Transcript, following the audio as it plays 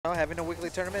having a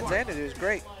weekly tournament, Xanadu is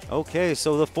great. Okay,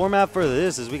 so the format for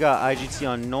this is we got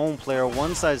IGT unknown player,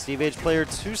 one side Steve H player,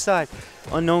 two side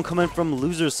unknown coming from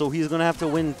losers, so he's gonna have to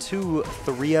win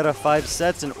 3 out of 5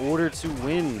 sets in order to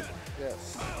win.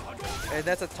 Yes, and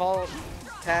that's a tall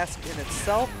task in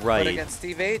itself. Right. But against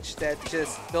Steve H, that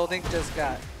building just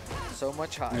got so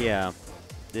much higher. Yeah,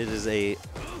 it is a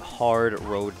hard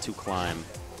road to climb.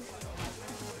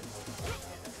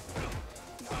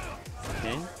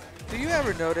 Okay. Do you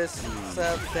ever notice,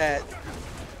 Seth, that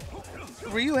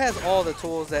Ryu has all the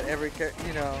tools that every character,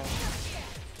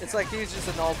 it's like he's just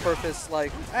an all-purpose,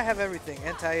 like, I have everything.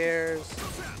 Anti-airs,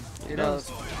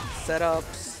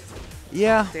 setups,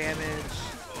 yeah, damage.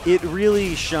 It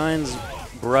really shines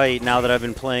bright now that I've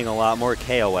been playing a lot more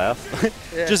KOF.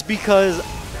 Yeah. Just because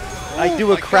I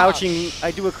do a gosh.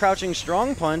 crouching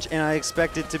strong punch, and I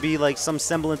expect it to be like some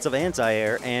semblance of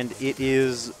anti-air, and it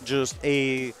is just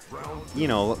a,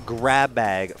 grab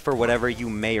bag for whatever you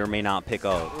may or may not pick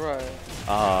up.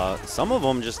 Right. Some of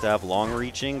them just have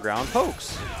long-reaching ground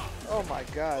pokes. Oh my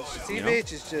gosh, Steve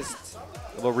H is just.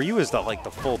 Well, Ryu is the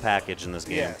full package in this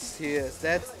game. Yes, he is.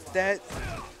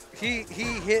 He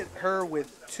hit her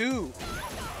with two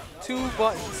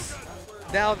buttons.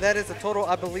 Now that is a total,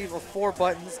 I believe, of 4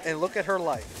 buttons, and look at her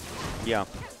life. Yeah.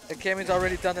 And Cammy's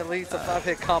already done at least a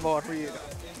 5-hit combo on Ryu.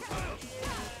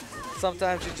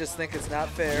 Sometimes you just think it's not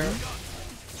fair.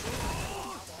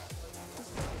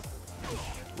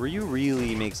 Ryu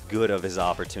really makes good of his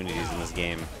opportunities in this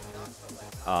game.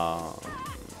 A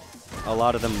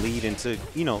lot of them lead into,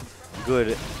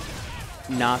 good,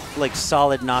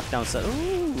 solid knockdown set.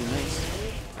 Ooh, nice.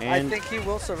 And I think he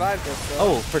will survive this, though.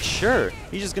 Oh, for sure.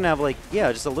 He's just going to have,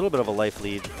 just a little bit of a life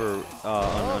lead for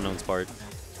Unknown's part.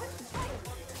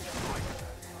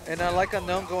 And I like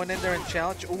Unknown going in there and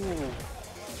challenge. Ooh.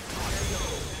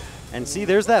 And see,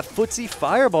 there's that footsie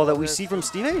fireball that we see from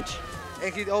Steve H.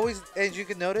 And he always, as you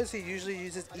can notice, he usually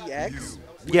uses EX.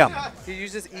 Yeah. He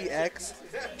uses EX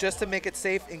just to make it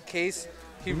safe in case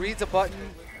he reads a button,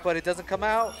 but it doesn't come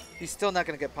out. He's still not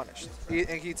going to get punished.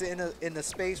 And he's in the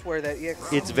space where that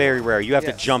EX. It's very rare. You have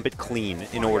to jump it clean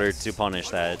in order to punish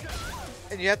that.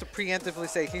 And you have to preemptively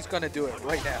say he's going to do it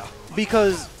right now.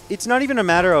 Because it's not even a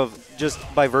matter of just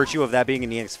by virtue of that being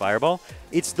an EX fireball.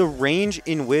 It's the range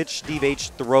in which Steve H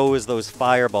throws those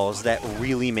fireballs that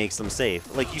really makes them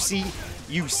safe. Like you see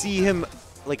him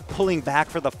pulling back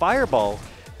for the fireball,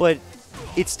 but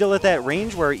it's still at that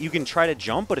range where you can try to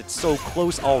jump, but it's so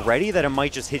close already that it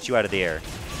might just hit you out of the air.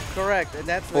 Correct, and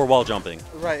that's or while jumping.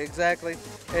 Right, exactly.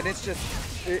 And it's just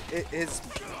his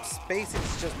spacing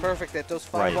is just perfect that those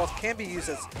fireballs can be used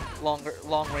as long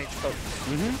range pokes.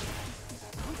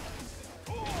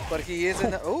 But he is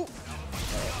in the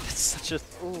it's such a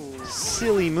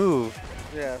silly move.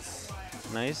 Yes.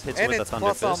 Nice. Hits and with it's the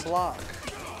thunder plus fist. On block.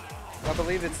 I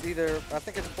believe it's I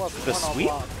think it's plus the 1 on sweep?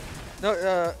 block.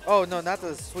 No, oh no, not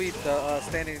the sweep. The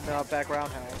standing back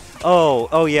roundhouse.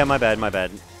 Oh yeah, my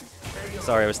bad.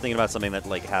 Sorry, I was thinking about something that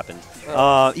happened.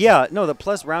 Yeah, no, the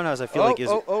plus roundhouse I feel like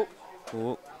is.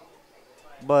 Cool.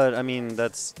 But I mean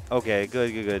that's okay.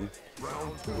 Good.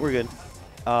 We're good.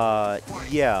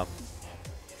 Yeah.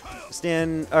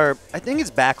 I think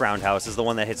it's back roundhouse is the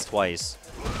one that hits twice.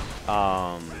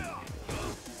 Back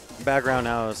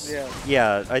roundhouse. Yeah.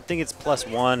 Yeah, I think it's plus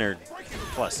 1 or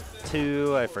plus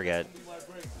 2. I forget.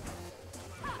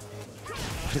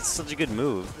 It's such a good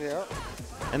move. Yeah.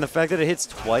 And the fact that it hits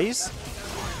twice,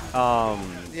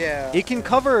 yeah, it can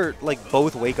cover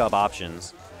both wake up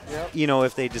options. Yep.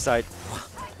 If they decide.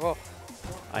 Oh.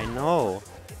 I know.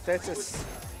 That's just.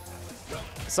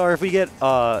 Sorry if we get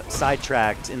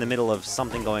sidetracked in the middle of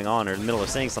something going on or in the middle of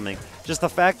saying something. Just the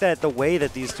fact that the way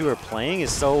that these two are playing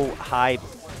is so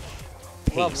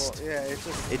high-paced. Yeah,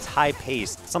 it's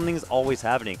high-paced. Something's always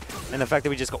happening. And the fact that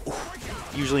we just go,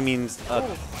 ooh, usually means a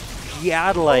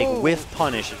god-like whiff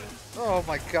punish. Oh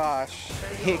my gosh.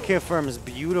 Hit confirm is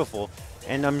beautiful.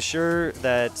 And I'm sure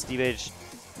that Steve H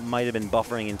might have been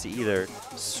buffering into either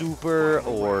Super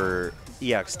or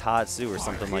EX Tatsu or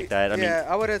something like that.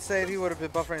 I would have said he would have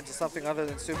been buffering into something other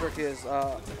than Super because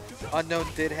Unknown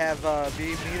did have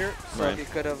V meter, so he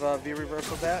could have V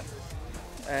reversaled that.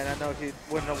 And I know he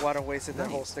wouldn't have wanted to wasted that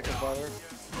whole stick of butter.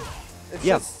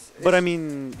 But I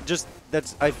mean,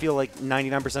 I feel like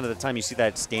 99% of the time you see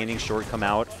that standing short come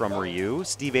out from Ryu,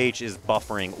 Steve H is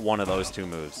buffering one of those two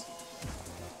moves.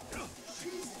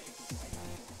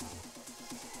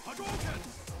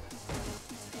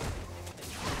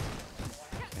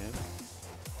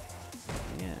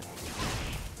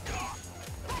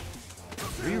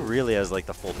 He really has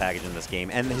the full package in this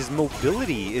game, and his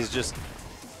mobility is just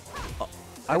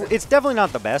it's definitely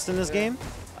not the best in this game,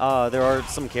 There are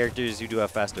some characters who do have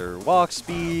faster walk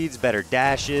speeds, better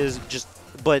dashes,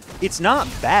 but it's not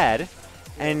bad.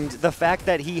 And the fact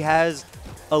that he has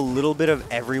a little bit of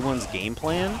everyone's game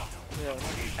plan,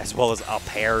 as well as a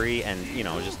parry and, you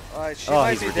know, just,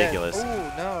 he's ridiculous.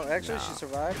 Oh, no, actually she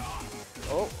survived.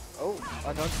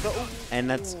 And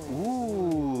that's,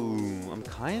 I'm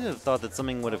kind of thought that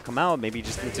something would have come out, maybe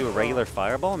just into a regular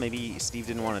fireball. Maybe Steve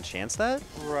didn't want to chance that.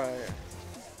 Right.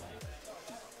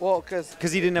 Well,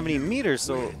 because he didn't have any meters,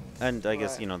 so, and I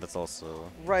guess, you know, that's also.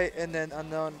 Right, and then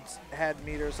Unknown had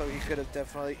meters, so he could have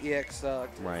definitely EX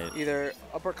either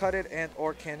uppercutted and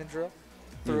or cannon drill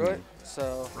through it.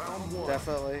 So,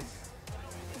 definitely.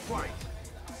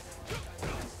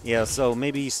 Yeah, so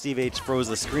maybe Steve H froze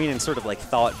the screen and sort of like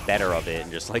thought better of it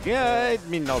and just like, yeah, I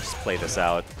mean, I'll just play this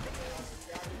out.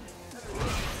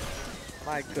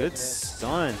 My goodness. Good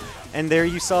stun. And there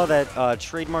you saw that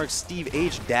trademark Steve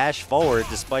H dash forward,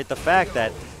 despite the fact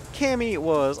that Cammy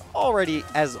was already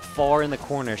as far in the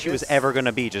corner she was ever going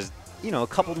to be. Just, you know, a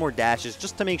couple more dashes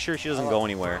just to make sure she doesn't go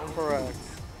anywhere. Correct.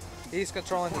 He's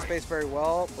controlling the space very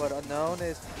well, but Unknown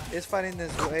is fighting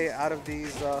his way out of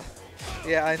these.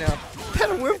 Yeah, I know.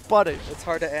 Better whip button. It's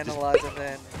hard to analyze and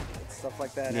then stuff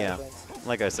like that happens.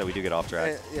 Like I said, we do get off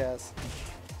track. Yes.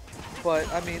 But,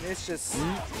 I mean, it's just,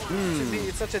 to me,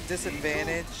 it's such a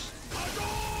disadvantage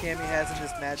Cammy has in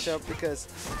this matchup because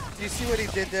you see what he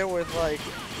did there with, like...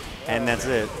 And that's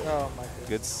it. Oh, my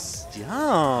goodness. Good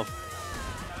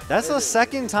stuff. That's the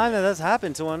second time that that's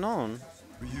happened to Unknown.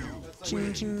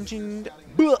 Ching, ching, ching.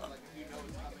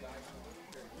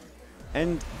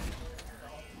 And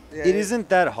it isn't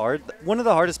that hard. One of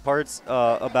the hardest parts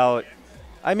about...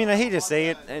 I mean, I hate to say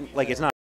it, and like it's not